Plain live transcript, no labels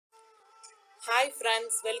Hi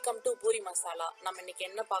friends, welcome to Puri Masala. நம்ம இன்னைக்கு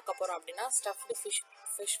என்ன பார்க்க போறோம் அப்படின்னா stuffed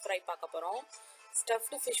fish fry பார்க்க போறோம்.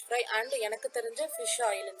 Stuffed fish fry and எனக்கு தெரிஞ்ச fish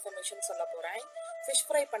oil information சொல்ல போறேன். Fish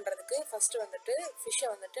fry பண்றதுக்கு first வந்துட்டு fish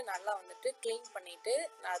வந்துட்டு நல்லா வந்துட்டு clean பண்ணிட்டு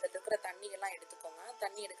அதுல இருக்கிற தண்ணி எல்லாம் எடுத்துக்கோங்க.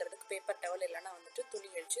 தண்ணி எடுக்கிறதுக்கு பேப்பர் டவல் இல்லைன்னா வந்துட்டு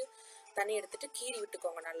துணி அடிச்சு தண்ணி எடுத்துட்டு கீறி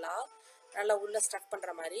விட்டுக்கோங்க. நல்லா உள்ள ஸ்டஃப்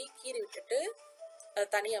பண்ற மாதிரி கீறி விட்டுட்டு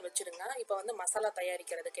தனியாக வச்சுடுங்க. இப்போ வந்து மசாலா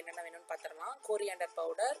தயாரிக்கிறதுக்கு என்னென்ன வேணும்னு பார்த்துடலாம். Coriander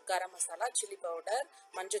powder, garam masala, chilli powder,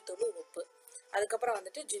 மஞ்சத்தூள், உப்பு. அதுக்கப்புறம்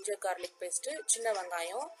வந்துட்டு ஜிஞ்சர் கார்லிக் பேஸ்ட்டு, சின்ன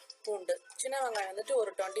வெங்காயம், பூண்டு. சின்ன வெங்காயம் வந்துட்டு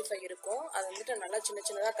ஒரு 25 இருக்கும். அது வந்துட்டு நல்லா சின்ன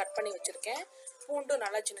சின்னதாக கட் பண்ணி வச்சுருக்கேன். பூண்டும்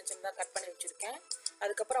நல்லா சின்ன சின்னதாக கட் பண்ணி வச்சுருக்கேன்.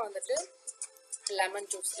 அதுக்கப்புறம் வந்துட்டு லெமன்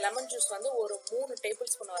ஜூஸ் வந்து ஒரு 3 டேபிள்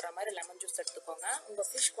ஸ்பூன் வர மாதிரி லெமன் ஜூஸ் எடுத்துக்கோங்க. உங்கள்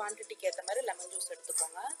ஃபிஷ் குவான்டிட்டிக்கு ஏற்ற மாதிரி லெமன் ஜூஸ்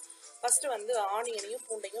எடுத்துக்கோங்க. ஃபஸ்ட்டு வந்து ஆனியனையும்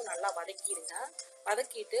பூண்டையும் நல்லா வதக்கிடுங்க.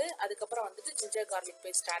 வதக்கிட்டு அதுக்கப்புறம் வந்துட்டு ஜிஞ்சர் கார்லிக்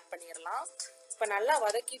பேஸ்ட் ஆட் பண்ணிடலாம். இப்போ நல்லா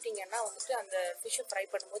வதக்கிட்டிங்கன்னா வந்துட்டு அந்த ஃபிஷ்ஷை ஃப்ரை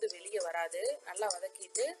பண்ணும்போது வெளியே வராது. நல்லா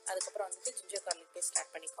வதக்கிட்டு அதுக்கப்புறம் வந்துட்டு ஜிஞ்சர் கார்லிக் பேஸ்ட்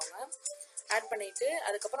ஆட் பண்ணிக்கோங்க. ஆட் பண்ணிவிட்டு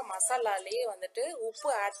அதுக்கப்புறம் மசாலாலேயே வந்துட்டு உப்பு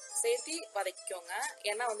சேர்த்து வதக்கிக்கோங்க.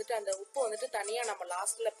 ஏன்னா வந்துட்டு அந்த உப்பு வந்துட்டு தனியாக நம்ம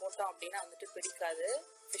லாஸ்ட்டில் போட்டோம் அப்படின்னா வந்துட்டு பிடிக்காது.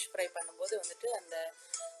 ஃபிஷ் ஃப்ரை பண்ணும்போது வந்துட்டு அந்த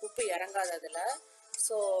உப்பு இறங்காது அதில்.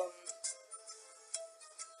 ஸோ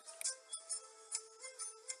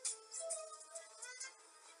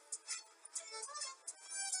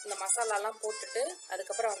இந்த மசாலாலாம் போட்டுட்டு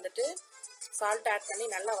அதுக்கப்புறம் வந்துட்டு சால்ட் ஆட் பண்ணி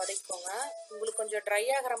நல்லா வதக்கிக்கோங்க. உங்களுக்கு கொஞ்சம் ட்ரை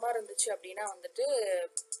ஆகிற மாதிரி இருந்துச்சு அப்படின்னா வந்துட்டு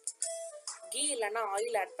கீ இல்லைன்னா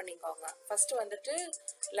ஆயில் ஆட் பண்ணிக்கோங்க. ஃபஸ்ட்டு வந்துட்டு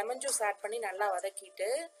லெமன் ஜூஸ் ஆட் பண்ணி நல்லா வதக்கிட்டு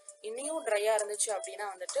இன்னியும் ட்ரையாக இருந்துச்சு அப்படின்னா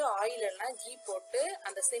வந்துட்டு ஆயில் இல்லைனா கீ போட்டு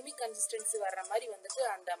அந்த செமி கன்சிஸ்டன்சி வர்ற மாதிரி வந்துட்டு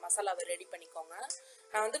அந்த மசாலாவை ரெடி பண்ணிக்கோங்க.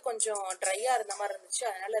 நான் வந்து கொஞ்சம் ட்ரையாக இருந்த மாதிரி இருந்துச்சு,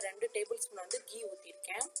 அதனால 2 டேபிள் ஸ்பூன் வந்து கீ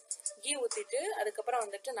ஊற்றிருக்கேன். கீ ஊற்றிட்டு அதுக்கப்புறம்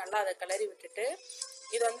வந்துட்டு நல்லா அதை கிளறி விட்டுட்டு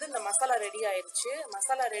இது வந்து இந்த மசாலா ரெடி ஆயிடுச்சு.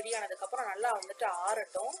 மசாலா ரெடி ஆனதுக்கப்புறம் நல்லா வந்துட்டு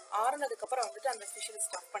ஆறட்டும். ஆறுனதுக்கப்புறம் வந்துட்டு அந்த ஃபிஷ்ஷில்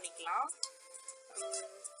ஸ்டஃப் பண்ணிக்கலாம்.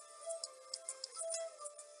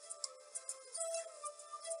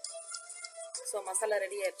 ஸோ மசாலா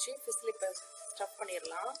ரெடி ஆயிடுச்சு. ஃபிஷ்ஷில் இப்போ ஸ்டஃப்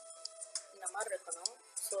பண்ணிடலாம். இந்த மாதிரி இருக்கணும்.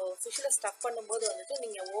 ஸோ ஃபிஷ்ஷில் ஸ்டஃப் பண்ணும்போது வந்துட்டு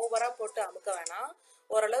நீங்கள் ஓவராக போட்டு அமுக்க வேணாம்.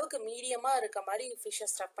 ஓரளவுக்கு மீடியமாக இருக்க மாதிரி ஃபிஷ்ஷை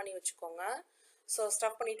ஸ்டஃப் பண்ணி வச்சுக்கோங்க. ஸோ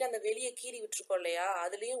ஸ்டஃப் பண்ணிவிட்டு அந்த வெளியே கீறி விட்டுருக்கோம் இல்லையா,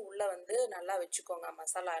 அதுலேயும் உள்ளே வந்து நல்லா வச்சுக்கோங்க.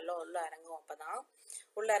 மசாலா எல்லாம் உள்ளே இறங்கும். அப்போ தான்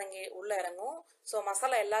உள்ளே இறங்கும். ஸோ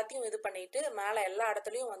மசாலா எல்லாத்தையும் இது பண்ணிவிட்டு மேலே எல்லா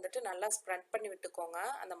இடத்துலையும் வந்துட்டு நல்லா ஸ்ப்ரெட் பண்ணி விட்டுக்கோங்க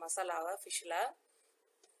அந்த மசாலாவை ஃபிஷ்ஷில்.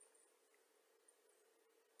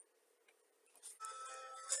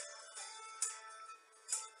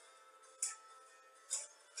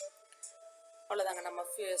 அவ்வளோதாங்க, நம்ம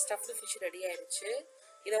ஸ்டஃப்டு ஃபிஷ் ரெடி ஆயிடுச்சு.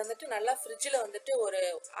 இதை வந்துட்டு நல்லா ஃப்ரிட்ஜில் வந்துட்டு ஒரு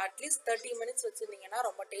அட்லீஸ்ட் 30 மினிட்ஸ் வச்சுருந்தீங்கன்னா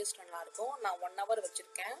ரொம்ப டேஸ்ட் நல்லாயிருக்கும். நான் 1 ஹவர்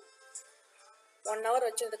வச்சுருக்கேன். 1 ஹவர்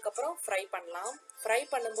வச்சதுக்கப்புறம் ஃப்ரை பண்ணலாம். ஃப்ரை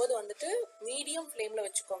பண்ணும்போது வந்துட்டு மீடியம் ஃப்ளேமில்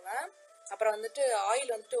வச்சுக்கோங்க. அப்புறம் வந்துட்டு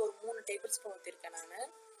ஆயில் வந்துட்டு ஒரு 3 டேபிள் ஸ்பூன் ஊற்றிருக்கேன் நான்.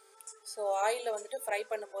 ஸோ ஆயிலில் வந்துட்டு ஃப்ரை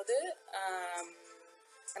பண்ணும்போது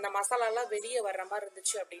அந்த மசாலாலாம் வெளியே வர்ற மாதிரி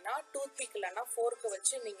இருந்துச்சு அப்படின்னா டூத்பிக் இல்லைன்னா ஃபோர்க்கு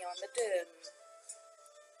வச்சு நீங்கள் வந்துட்டு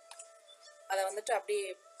அதை வந்துட்டு அப்படியே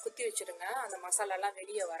குத்தி வச்சிருங்க. அந்த மசாலாலாம்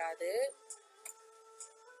வெளியே வராது.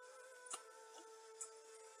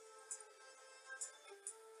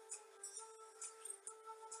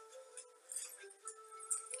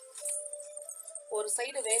 ஒரு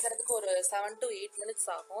சைடு வேகிறதுக்கு ஒரு 7 to 8 மினிட்ஸ்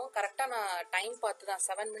ஆகும். கரெக்டாக நான் டைம் பார்த்து தான்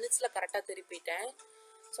 7 மினிட்ஸில் கரெக்டாக திருப்பிட்டேன்.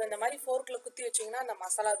 ஸோ இந்த மாதிரி ஃபோர்க்கில் குத்தி வச்சிங்கன்னா அந்த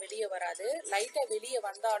மசாலா வெளியே வராது. லைட்டாக வெளியே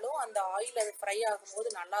வந்தாலும் அந்த ஆயில் அது ஃப்ரை ஆகும்போது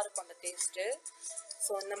நல்லாயிருக்கும் அந்த டேஸ்ட்டு.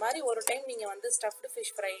 ஸோ இந்த மாதிரி ஒரு டைம் நீங்கள் வந்து ஸ்டஃப்டு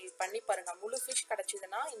ஃபிஷ் ஃப்ரை பண்ணி பாருங்கள். முழு ஃபிஷ்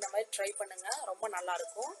கிடச்சிதுன்னா இந்த மாதிரி ட்ரை பண்ணுங்கள், ரொம்ப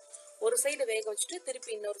நல்லாயிருக்கும். ஒரு சைடு வேக வச்சுட்டு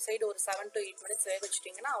திருப்பி இன்னொரு சைடு ஒரு 7 to 8 மினிட்ஸ் வேக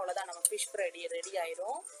வச்சுட்டிங்கன்னா அவ்வளோதான், நம்ம ஃபிஷ் ஃப்ரை ரெடி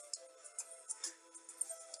ஆயிரும்.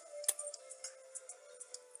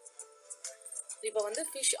 இப்போ வந்து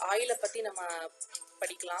ஃபிஷ் ஆயிலை பற்றி நம்ம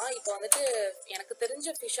படிக்கலாம். இப்போ வந்துட்டு எனக்கு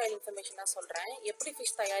தெரிஞ்ச ஃபிஷ் ஆயில் இன்ஃபர்மேஷன் தான் சொல்கிறேன். எப்படி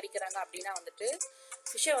ஃபிஷ் தயாரிக்கிறாங்க அப்படின்னா வந்துட்டு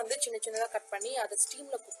ஃபிஷ்ஷை வந்து சின்ன சின்னதாக கட் பண்ணி அதை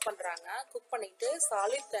ஸ்டீமில் குக் பண்ணுறாங்க. குக் பண்ணிவிட்டு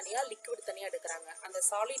சாலிட் தனியாக லிக்விட் தனியாக எடுக்கிறாங்க. அந்த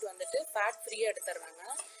சாலிட் வந்துட்டு ஃபேட் ஃப்ரீயாக எடுத்துடுறாங்க.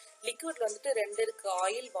 லிக்விட் வந்துட்டு 2 இருக்குது,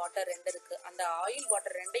 ஆயில் வாட்டர் 2 இருக்குது. அந்த ஆயில்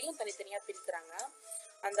வாட்டர் 2ஐயும் தனித்தனியாக பிரிக்கிறாங்க.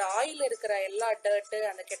 அந்த ஆயில் இருக்கிற எல்லா டர்ட்டு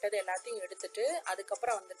அந்த கெட்டது எல்லாத்தையும் எடுத்துட்டு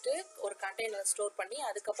அதுக்கப்புறம் வந்துட்டு ஒரு கண்டெய்னர் ஸ்டோர் பண்ணி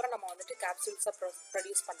அதுக்கப்புறம் நம்ம வந்துட்டு கேப்சூல்ஸை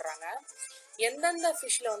ப்ரொடியூஸ் பண்ணுறாங்க. எந்தெந்த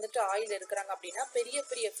ஃபிஷ்ஷில் வந்துட்டு ஆயில் எடுக்கிறாங்க அப்படின்னா பெரிய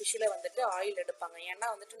பெரிய ஃபிஷ்ஷில் வந்துட்டு ஆயில் எடுப்பாங்க. ஏன்னா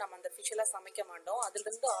வந்துட்டு நம்ம அந்த ஃபிஷ்ஷெல்லாம் சமைக்க மாட்டோம்.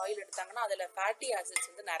 அதுலேருந்து ஆயில் எடுத்தாங்கன்னா அதில் ஃபேட்டி ஆசிட்ஸ்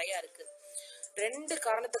வந்து நிறையா இருக்குது. 2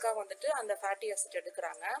 காரணத்துக்காக வந்துட்டு அந்த ஃபேட்டி ஆசிட்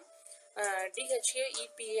எடுக்கிறாங்க. DHA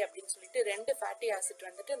EPA அப்படின்னு சொல்லிட்டு 2 ஃபேட்டி ஆசிட்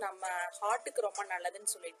வந்துட்டு நம்ம ஹார்ட்டுக்கு ரொம்ப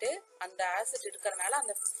நல்லதுன்னு சொல்லிட்டு அந்த ஆசிட் இருக்கிறனால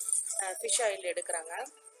அந்த ஃபிஷ் ஆயில் எடுக்கிறாங்க.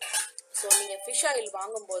 ஸோ நீங்கள் ஃபிஷ் ஆயில்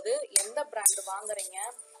வாங்கும்போது எந்த பிராண்டு வாங்குறீங்க,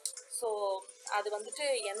 ஸோ அது வந்துட்டு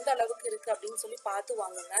எந்த அளவுக்கு இருக்குது அப்படின்னு சொல்லி பார்த்து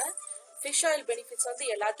வாங்குங்க. ஃபிஷ் ஆயில் பெனிஃபிட்ஸ் வந்து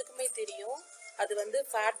எல்லாத்துக்குமே தெரியும். அது வந்து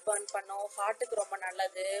ஃபேட் பர்ன் பண்ணும், ஹார்ட்டுக்கு ரொம்ப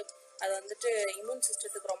நல்லது, அது வந்துட்டு இம்யூன்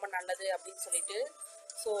சிஸ்டத்துக்கு ரொம்ப நல்லது அப்படின்னு சொல்லிட்டு.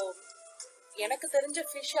 ஸோ எனக்கு தெரிஞ்ச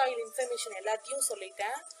ஃபிஷ் ஆயில் இன்ஃபர்மேஷன் எல்லாத்தையும்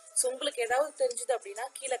சொல்லிட்டேன். ஸோ உங்களுக்கு ஏதாவது தெரிஞ்சுது அப்படின்னா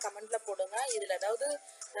கீழே கமெண்ட்ல போடுங்க. இதில் ஏதாவது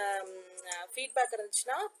ஃபீட்பேக்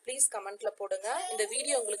இருந்துச்சுன்னா ப்ளீஸ் கமெண்ட்ல போடுங்க. இந்த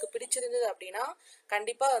வீடியோ உங்களுக்கு பிடிச்சிருந்தது அப்படின்னா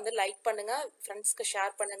கண்டிப்பாக வந்து லைக் பண்ணுங்க, ஃப்ரெண்ட்ஸ்க்கு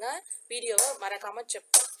ஷேர் பண்ணுங்க, வீடியோவை மறக்காம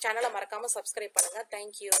சேனலை மறக்காம சப்ஸ்கிரைப் பண்ணுங்க.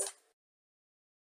 தேங்க்யூ.